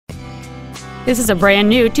This is a brand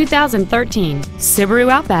new 2013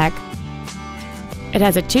 Subaru Outback. It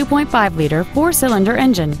has a 2.5-liter four-cylinder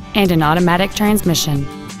engine and an automatic transmission.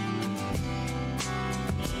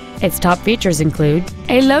 Its top features include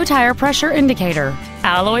a low tire pressure indicator,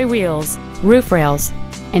 alloy wheels, roof rails,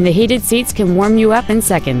 and the heated seats can warm you up in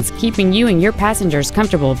seconds, keeping you and your passengers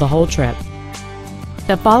comfortable the whole trip.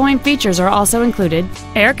 The following features are also included: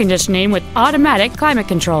 air conditioning with automatic climate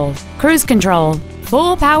control, cruise control,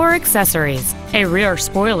 full power accessories, a rear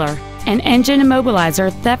spoiler, an engine immobilizer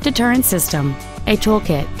theft deterrent system, a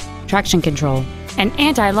toolkit, traction control, an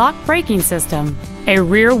anti-lock braking system, a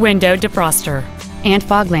rear window defroster, and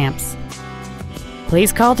fog lamps.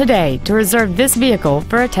 Please call today to reserve this vehicle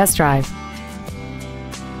for a test drive.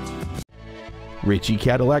 Ritchey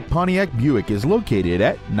Cadillac Pontiac Buick is located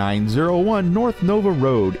at 901 North Nova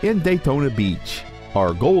Road in Daytona Beach.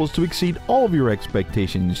 Our goal is to exceed all of your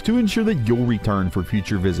expectations to ensure that you'll return for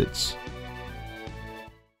future visits.